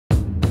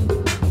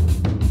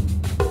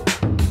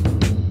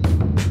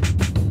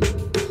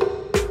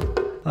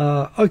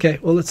Okay,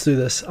 well, let's do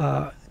this.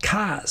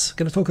 Cars.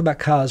 Going to talk about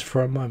cars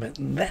for a moment.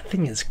 That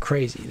thing is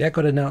crazy. That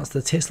got announced.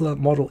 The Tesla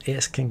Model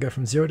S can go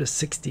from 0 to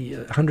 60,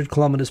 100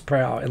 kilometers per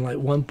hour in like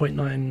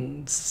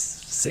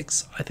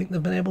 1.96. I think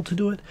they've been able to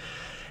do it.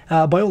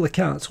 By all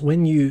accounts,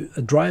 when you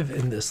drive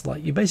in this,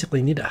 like, you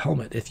basically need a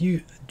helmet. If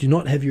you do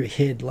not have your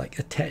head like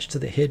attached to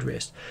the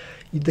headrest,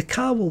 the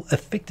car will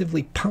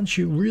effectively punch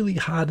you really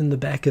hard in the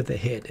back of the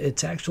head.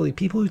 It's actually,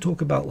 people who talk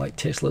about like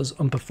Teslas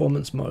on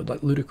performance mode,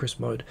 like ludicrous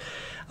mode,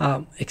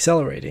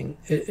 accelerating,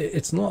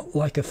 it's not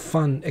like a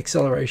fun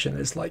acceleration.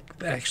 It's like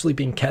actually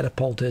being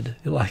catapulted,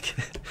 like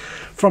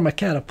from a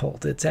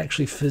catapult. It's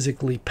actually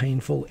physically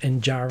painful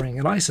and jarring,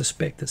 and I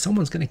suspect that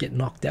someone's going to get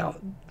knocked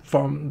out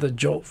from the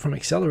jolt from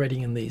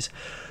accelerating in these.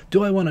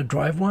 Do I want to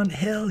drive one?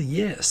 Hell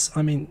yes.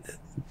 I mean,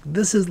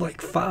 this is like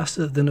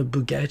faster than a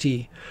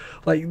Bugatti.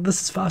 Like,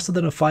 this is faster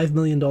than a $5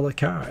 million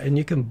car, and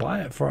you can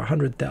buy it for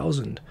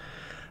 100,000.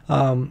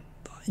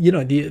 You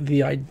know,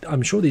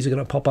 I'm sure these are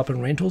going to pop up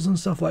in rentals and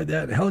stuff like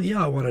that. Hell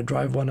yeah, I want to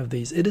drive one of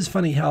these. It is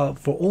funny how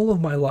for all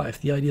of my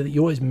life, the idea that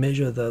you always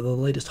measure the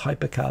latest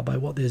hypercar by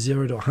what their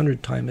 0 to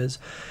 100 time is.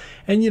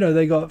 And, you know,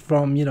 they got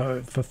from, you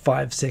know, for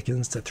 5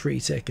 seconds to 3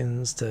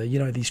 seconds to, you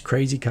know, these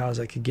crazy cars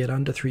that could get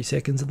under 3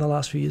 seconds in the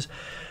last few years.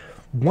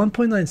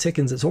 1.9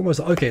 seconds, it's almost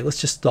like, okay,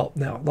 let's just stop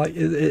now. Like,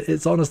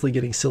 it's honestly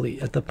getting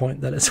silly at the point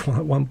that it's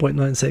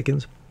 1.9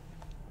 seconds.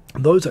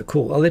 Those are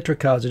cool. Electric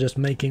cars are just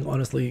making,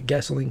 honestly,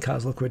 gasoline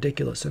cars look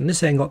ridiculous. And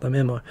Nissan got the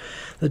memo.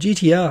 The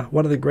GTR,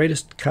 one of the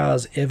greatest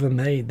cars ever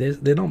made,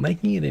 they're not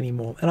making it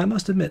anymore. And I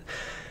must admit,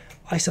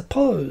 I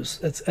suppose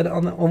it's,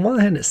 on one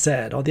hand it's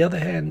sad. On the other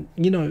hand,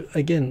 you know,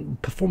 again,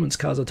 performance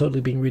cars are totally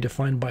being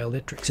redefined by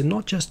electrics, and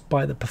not just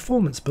by the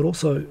performance, but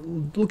also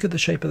look at the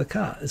shape of the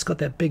car. It's got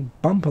that big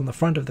bump on the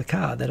front of the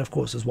car. That, of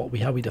course, is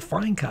how we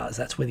define cars.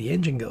 That's where the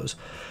engine goes.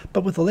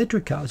 But with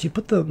electric cars, you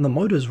put the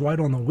motors right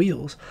on the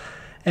wheels.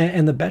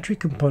 And the battery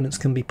components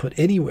can be put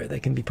anywhere.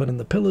 They can be put in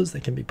the pillars, they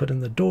can be put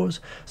in the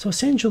doors. So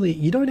essentially,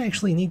 you don't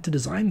actually need to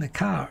design the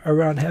car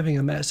around having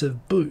a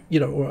massive boot, you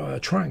know, or a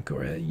trunk,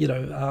 or a, you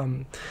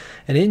know,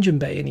 an engine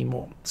bay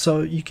anymore.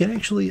 So you can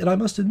actually, and I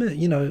must admit,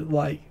 you know,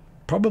 like,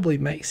 probably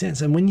makes sense.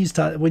 And when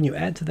you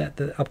add to that,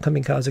 the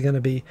upcoming cars are going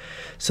to be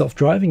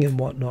self-driving and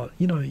whatnot,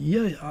 you know,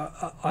 yeah,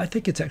 I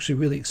think it's actually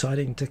really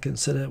exciting to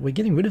consider. We're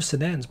getting rid of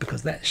sedans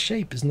because that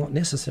shape is not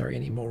necessary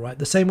anymore, right?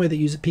 The same way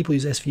that people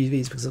use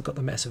SUVs because they've got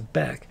the massive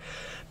back.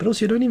 But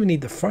also, you don't even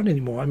need the front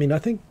anymore. I mean, I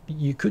think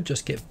you could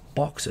just get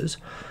boxes,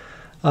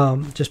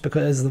 just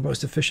because it's the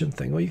most efficient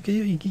thing. Or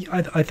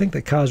I think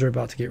that cars are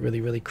about to get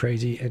really, really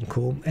crazy and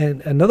cool.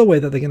 And another way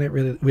that they're going to get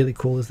really, really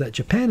cool is that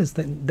Japan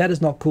that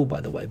is not cool, by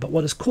the way. But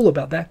what is cool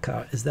about that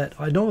car is that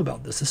I know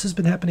about this. This has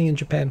been happening in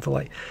Japan for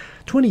like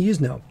 20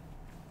 years now.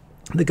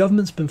 The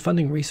government's been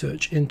funding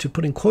research into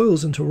putting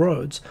coils into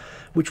roads,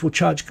 which will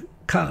charge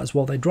cars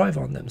while they drive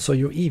on them. So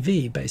your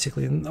EV,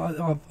 basically, and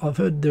I've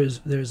heard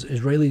there's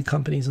Israeli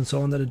companies and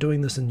so on that are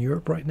doing this in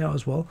Europe right now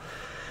as well.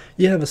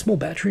 You have a small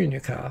battery in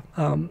your car,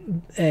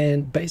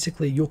 and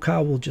basically your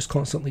car will just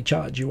constantly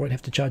charge. You won't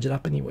have to charge it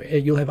up anywhere.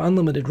 You'll have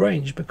unlimited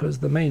range because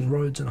the main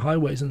roads and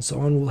highways and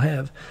so on will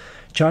have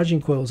charging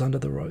coils under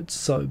the roads.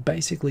 So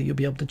basically you'll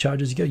be able to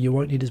charge as you go. You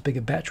won't need as big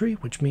a battery,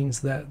 which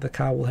means that the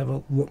car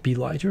will be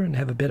lighter and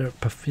have a better,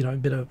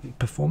 better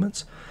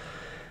performance.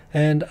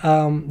 And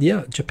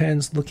yeah,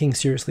 Japan's looking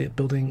seriously at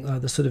building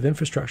the sort of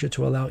infrastructure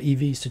to allow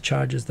EVs to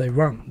charge as they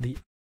run.